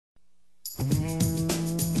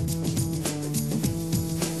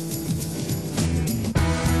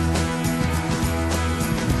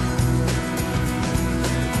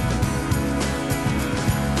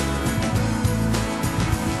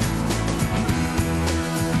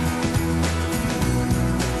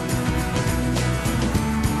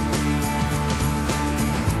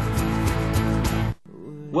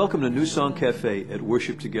Welcome to New Song Cafe at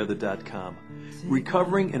worshiptogether.com.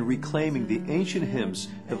 Recovering and reclaiming the ancient hymns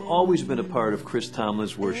have always been a part of Chris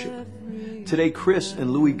Tomlin's worship. Today, Chris and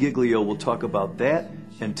Louie Giglio will talk about that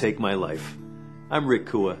and Take My Life. I'm Rick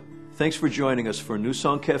Kua. Thanks for joining us for New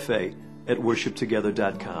Song Cafe at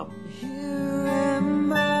worshiptogether.com. Here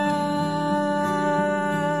am I,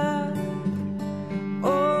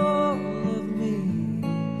 all of me.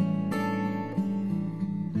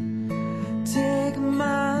 Take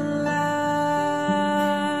my life.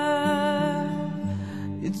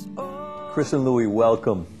 It's all. Chris and Louie,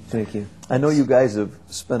 welcome. Thank you. I know you guys have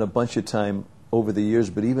spent a bunch of time over the years,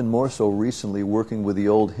 but even more so recently working with the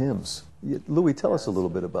old hymns. Louie, tell us a little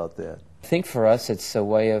bit about that. I think for us it's a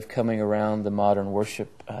way of coming around the modern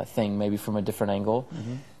worship thing maybe from a different angle.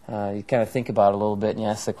 You kind of think about it a little bit and you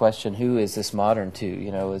ask the question, who is this modern to?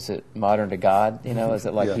 You know, is it modern to God? You know, is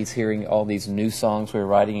it like he's hearing all these new songs we're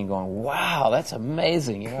writing and going, wow, that's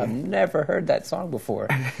amazing. You know, I've never heard that song before.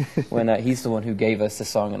 When he's the one who gave us the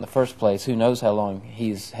song in the first place, who knows how long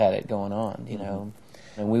he's had it going on, you know.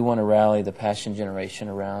 And we want to rally the Passion generation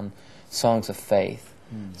around songs of faith,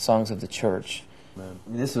 songs of the church.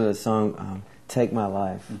 This was a song, Take My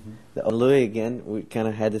Life. Louie, again, we kind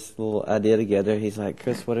of had this little idea together. He's like,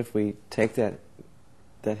 Chris, what if we take that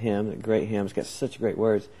hymn, that great hymn, it's got such great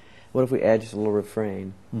words, what if we add just a little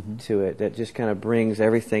refrain to it that just kind of brings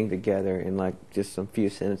everything together in like just some few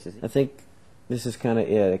sentences. I think this is kind of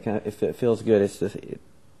it. If it feels good, it's just,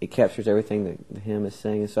 it captures everything that the hymn is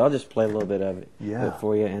saying. So I'll just play a little bit of it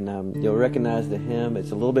for you, and you'll recognize the hymn. It's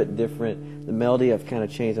a little bit different. The melody, I've kind of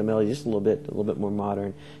changed the melody just a little bit more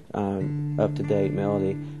modern, up-to-date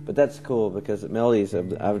melody. But that's cool because I've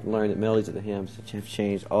learned that melodies of the hymns have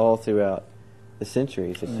changed all throughout the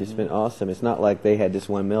centuries. It's just been awesome. It's not like they had just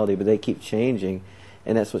one melody, but they keep changing,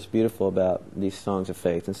 and that's what's beautiful about these songs of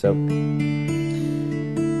faith. And so.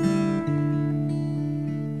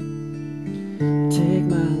 Take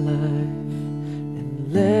my life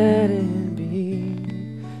and let it be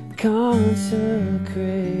consecrated,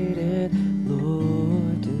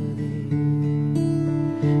 Lord, to Thee.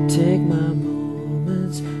 Take my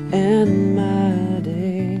moments and my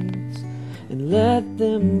days and let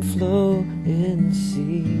them flow in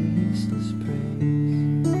ceaseless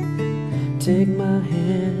praise. Take my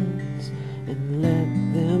hands and let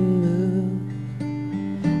them move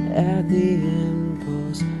at the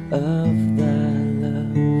impulse of Thy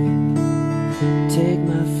love. Take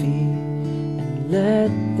my feet and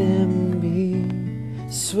let them be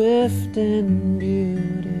swift and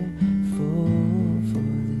beautiful for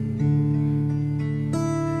Thee.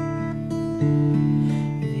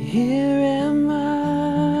 And here am I,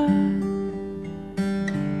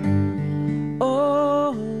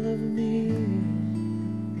 all of me.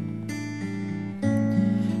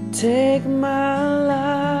 Take my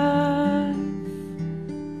life,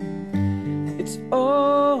 it's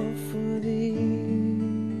all for Thee.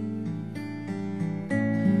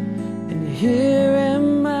 And here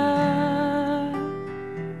am I,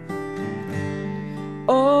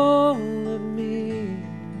 all of me.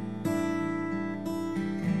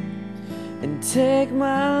 And take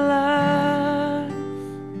my life,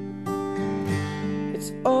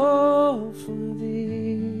 it's all for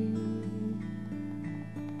Thee.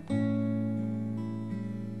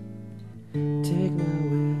 Take my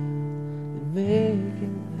will and make it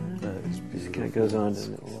right. Just kind of goes on to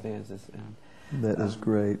stanzas. That is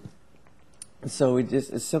great. So it's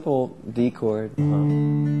a simple D chord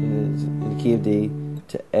in the key of D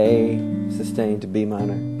to A sustained to B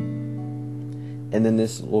minor, and then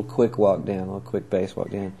this little quick walk down, little quick bass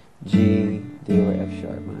walk down, G, D over F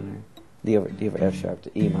sharp minor, D over F sharp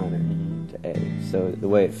to E minor to A. So the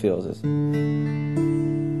way it feels is.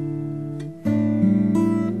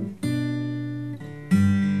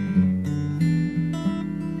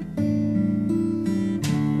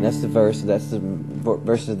 And that's the verse. That's the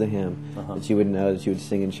verses of the hymn that you would know, that you would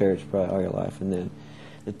sing in church probably all your life. And then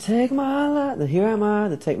the take my life, the here am I,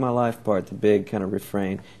 the take my life part, the big kind of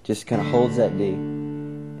refrain, just kind of holds that D.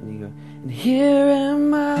 And you go, and here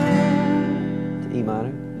am I, to E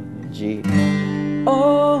minor, G,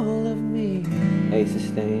 all of me, A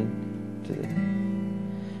sustained to the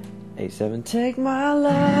A7, take my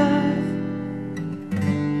life,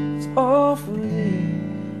 it's all for Thee.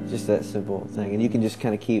 Just that simple thing, and you can just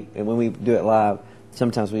kind of keep. And when we do it live,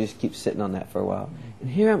 sometimes we just keep sitting on that for a while. And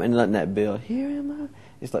here I'm, and letting that build. Here am I.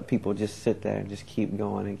 Just let people just sit there and just keep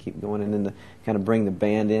going, and then kind of bring the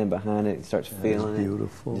band in behind it and starts feeling it.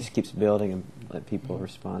 Beautiful. It just keeps building and let people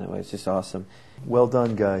respond that way. It's just awesome. Well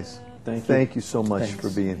done, guys. Thank you. Thank you so much Thanks. for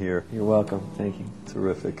being here. You're welcome. Thank you.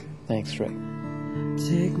 Terrific. Thanks, Rick.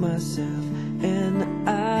 Take myself and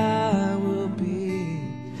I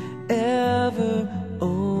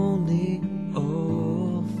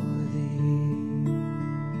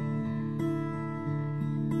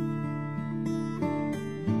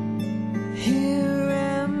Here